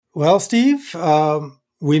Well, Steve,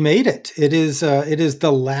 we made it. It is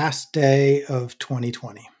the last day of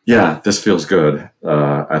 2020. Yeah, this feels good.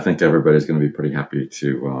 I think everybody's going to be pretty happy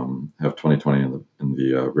to have 2020 in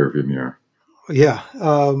the rearview mirror. Yeah.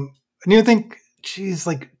 And you think, geez,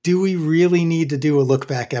 do we really need to do a look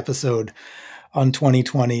back episode on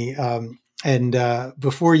 2020? And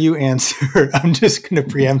before you answer, I'm just going to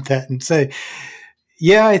preempt that and say,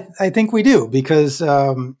 yeah, I think we do because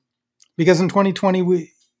in 2020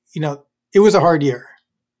 it was a hard year,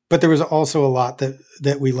 but there was also a lot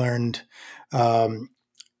that we learned, and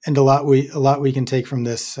a lot we can take from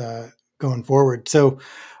this going forward. So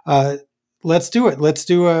let's do it. Let's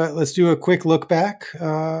do a quick look back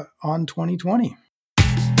on 2020.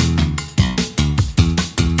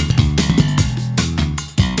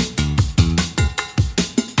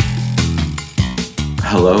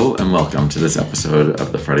 Hello and welcome to this episode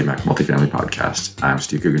of the Freddie Mac Multifamily Podcast. I'm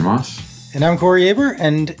Steve Guggenmoss. And I'm Corey Aber,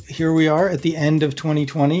 and here we are at the end of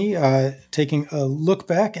 2020, taking a look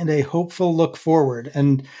back and a hopeful look forward.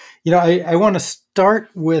 And I want to start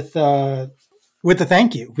with a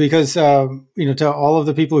thank you, because to all of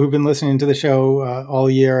the people who've been listening to the show all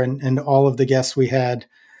year, and all of the guests we had.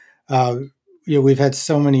 We've had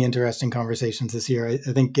so many interesting conversations this year. I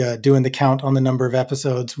think doing the count on the number of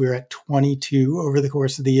episodes, we're at 22 over the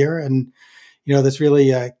course of the year, and that's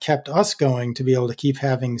really kept us going to be able to keep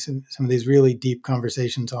having some of these really deep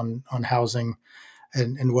conversations on housing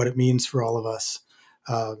and what it means for all of us.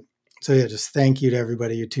 Just thank you to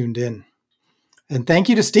everybody who tuned in. And thank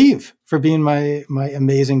you to Steve for being my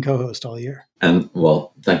amazing co-host all year. And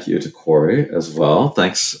well, thank you to Corey as well.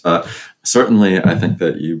 Thanks. Certainly, I think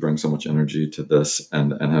that you bring so much energy to this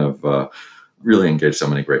and have really engaged so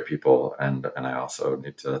many great people. And I also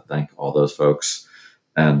need to thank all those folks.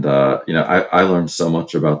 And, I learned so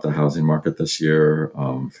much about the housing market this year,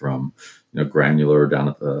 from, granular down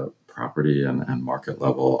at the property and market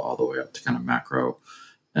level all the way up to kind of macro.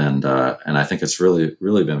 And I think it's really,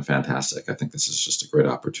 really been fantastic. I think this is just a great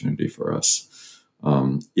opportunity for us.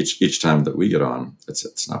 Each time that we get on,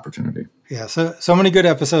 it's an opportunity. Yeah. So many good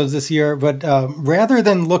episodes this year, but rather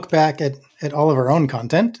than look back at all of our own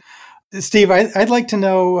content, Steve, I'd like to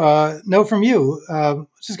know from you.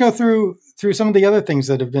 Just go through some of the other things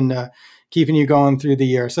that have been keeping you going through the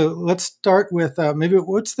year. So let's start with maybe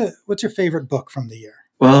what's your favorite book from the year?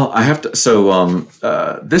 Well, I have to. So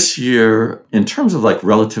this year, in terms of like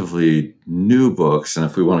relatively new books, and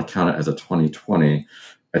if we want to count it as a 2020,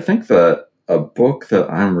 I think that a book that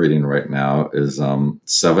I'm reading right now is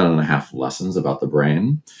 7.5 Lessons About the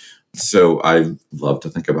Brain. So I love to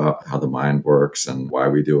think about how the mind works and why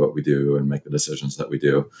we do what we do and make the decisions that we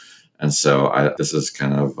do. And so this is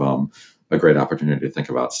kind of a great opportunity to think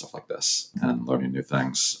about stuff like this and learning new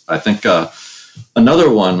things. I think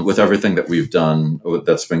another one with everything that we've done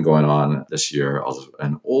that's been going on this year,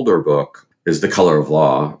 an older book, is The Color of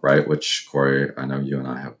Law, right? Which, Corey, I know you and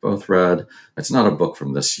I have both read. It's not a book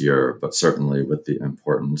from this year, but certainly with the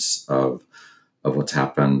importance of what's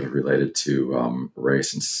happened related to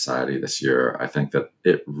race and society this year, I think that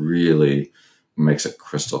it really makes it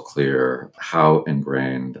crystal clear how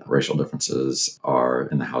ingrained racial differences are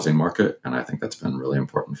in the housing market. And I think that's been really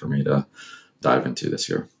important for me to dive into this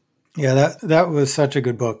year. Yeah, that was such a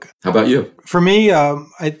good book. How about you? For me, I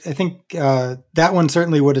think that one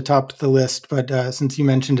certainly would have topped the list. But since you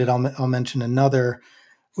mentioned it, I'll mention another,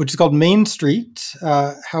 which is called Main Street,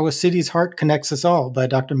 How a City's Heart Connects Us All by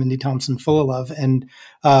Dr. Mindy Thompson-Fullilove. And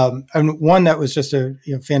one that was just a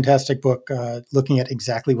fantastic book, looking at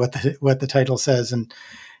exactly what the title says and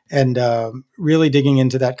really digging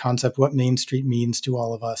into that concept, what Main Street means to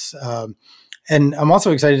all of us. And I'm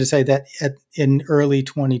also excited to say that in early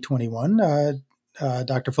 2021,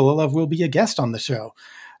 Dr. Fullilove will be a guest on the show.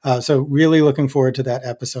 So really looking forward to that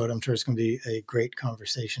episode. I'm sure it's going to be a great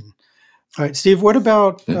conversation. All right, Steve, what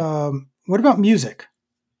about music?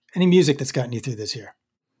 Any music that's gotten you through this year?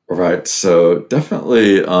 Right. So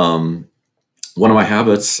definitely one of my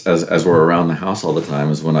habits as we're around the house all the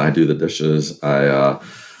time is when I do the dishes,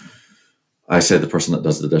 I say the person that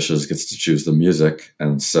does the dishes gets to choose the music.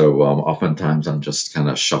 And so oftentimes I'm just kind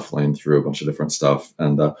of shuffling through a bunch of different stuff.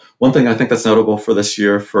 And one thing I think that's notable for this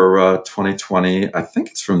year, for 2020, I think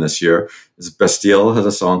it's from this year, is Bastille has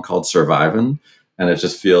a song called Survivin'. And it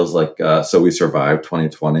just feels like, so we survived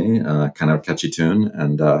 2020, kind of catchy tune.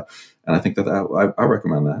 And I think that I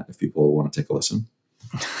recommend that if people want to take a listen.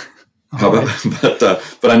 How about,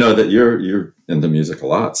 but I know that you're into music a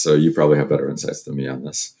lot, so you probably have better insights than me on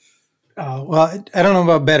this. Well, I don't know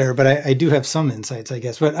about better, but I do have some insights, I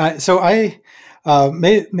guess. But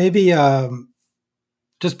maybe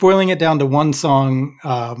just boiling it down to one song,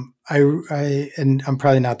 and I'm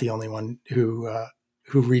probably not the only one who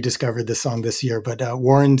rediscovered this song this year, but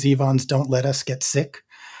Warren Zevon's "Don't Let Us Get Sick"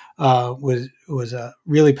 was a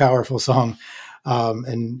really powerful song,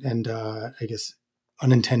 and I guess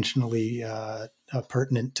unintentionally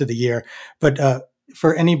pertinent to the year. But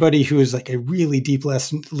for anybody who is like a really deep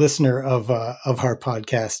listener of our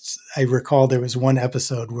podcasts, I recall there was one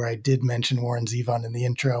episode where I did mention Warren Zevon in the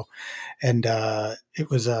intro, and it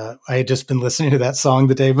was I had just been listening to that song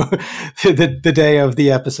the day the day of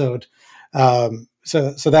the episode.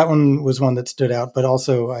 So that one was one that stood out, but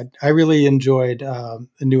also I really enjoyed a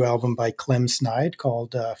new album by Clem Snide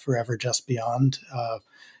called Forever Just Beyond.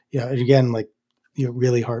 Again, like,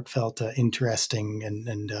 really heartfelt, interesting,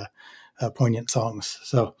 and poignant songs.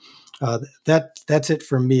 So that's it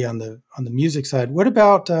for me on the music side. What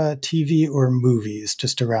about TV or movies?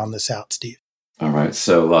 Just to round this out, Steve. All right,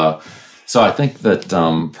 so I think that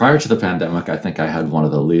prior to the pandemic, I think I had one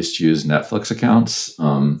of the least used Netflix accounts,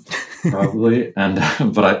 probably,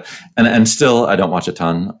 and still I don't watch a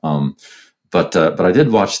ton. But I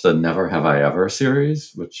did watch the Never Have I Ever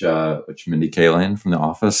series, which Mindy Kaling from The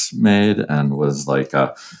Office made, and was like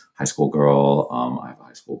a high school girl. I have a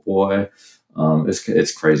high school boy.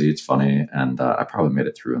 It's crazy. It's funny, and I probably made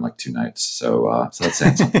it through in like 2 nights. So that's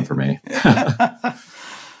saying something for me.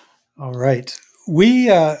 All right, we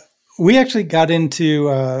actually got into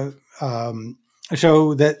a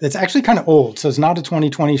show that's actually kind of old, so it's not a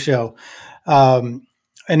 2020 show.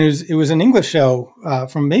 And it was an English show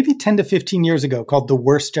from maybe 10 to 15 years ago called The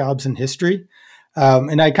Worst Jobs in History.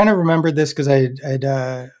 And I kind of remembered this because I'd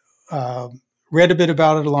read a bit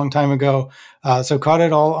about it a long time ago. So caught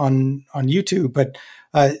it all on YouTube, but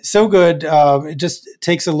so good. It just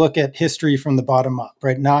takes a look at history from the bottom up,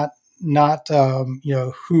 right? Not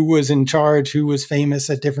who was in charge, who was famous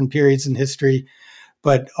at different periods in history,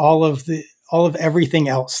 but all of everything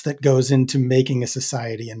else that goes into making a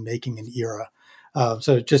society and making an era.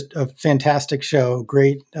 So just a fantastic show,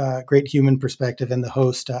 great human perspective, and the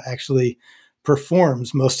host actually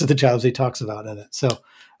performs most of the jobs he talks about in it. So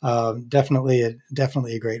definitely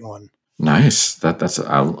a great one. Nice. I'm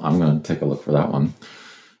going to take a look for that one.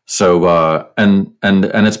 So and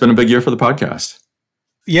it's been a big year for the podcast.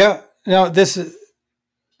 Yeah. No, this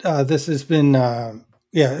has been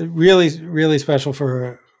really, really special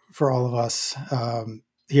for all of us.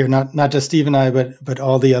 Here, not just Steve and I, but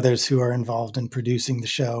all the others who are involved in producing the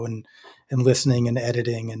show and listening and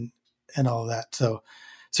editing and all of that. So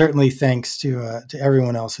certainly thanks to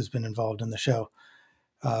everyone else who's been involved in the show.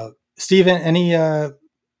 Steve, any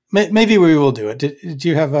maybe we will do it. Did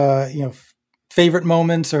you have favorite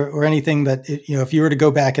moments or anything that if you were to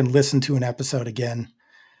go back and listen to an episode again,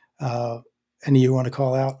 any you want to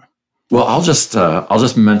call out? Well, I'll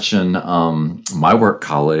just mention my work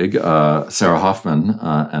colleague, Sarah Hoffman,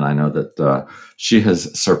 and I know that she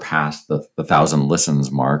has surpassed the 1,000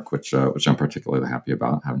 listens mark, which I'm particularly happy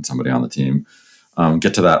about, having somebody on the team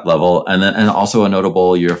get to that level. And also a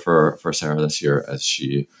notable year for Sarah this year, as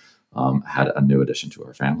she had a new addition to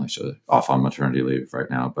her family. She's off on maternity leave right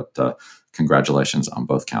now, but congratulations on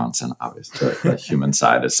both counts. And obviously the human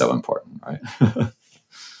side is so important, right?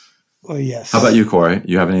 Well, yes. How about you, Corey?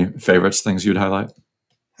 You have any favorites, things you'd highlight?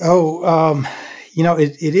 Oh,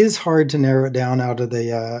 it is hard to narrow it down out of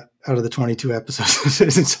the 22 episodes.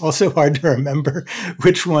 It's also hard to remember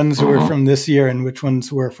which ones were from this year and which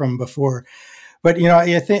ones were from before. But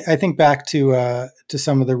I think back to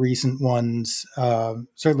some of the recent ones.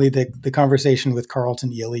 Certainly, the conversation with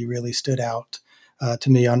Carlton Ely really stood out to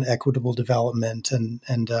me on equitable development, and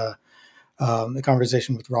the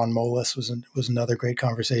conversation with Ron Moelis was another great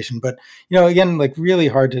conversation. But again, like really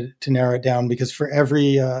hard to narrow it down, because for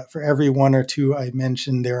every one or two I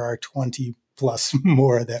mentioned, there are 20 plus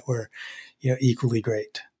more that were equally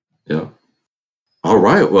great. Yeah. All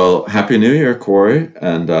right. Well, Happy New Year, Corey,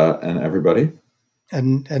 and everybody.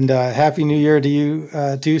 And Happy New Year to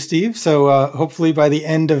you too, Steve. So hopefully by the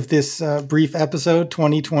end of this brief episode,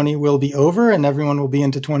 2020 will be over and everyone will be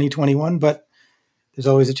into 2021. But there's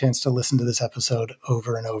always a chance to listen to this episode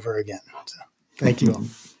over and over again. So thank you all.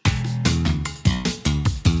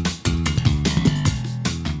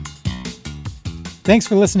 Thanks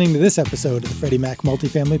for listening to this episode of the Freddie Mac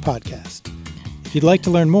Multifamily Podcast. If you'd like to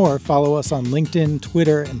learn more, follow us on LinkedIn,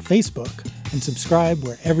 Twitter, and Facebook, and subscribe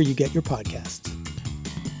wherever you get your podcasts.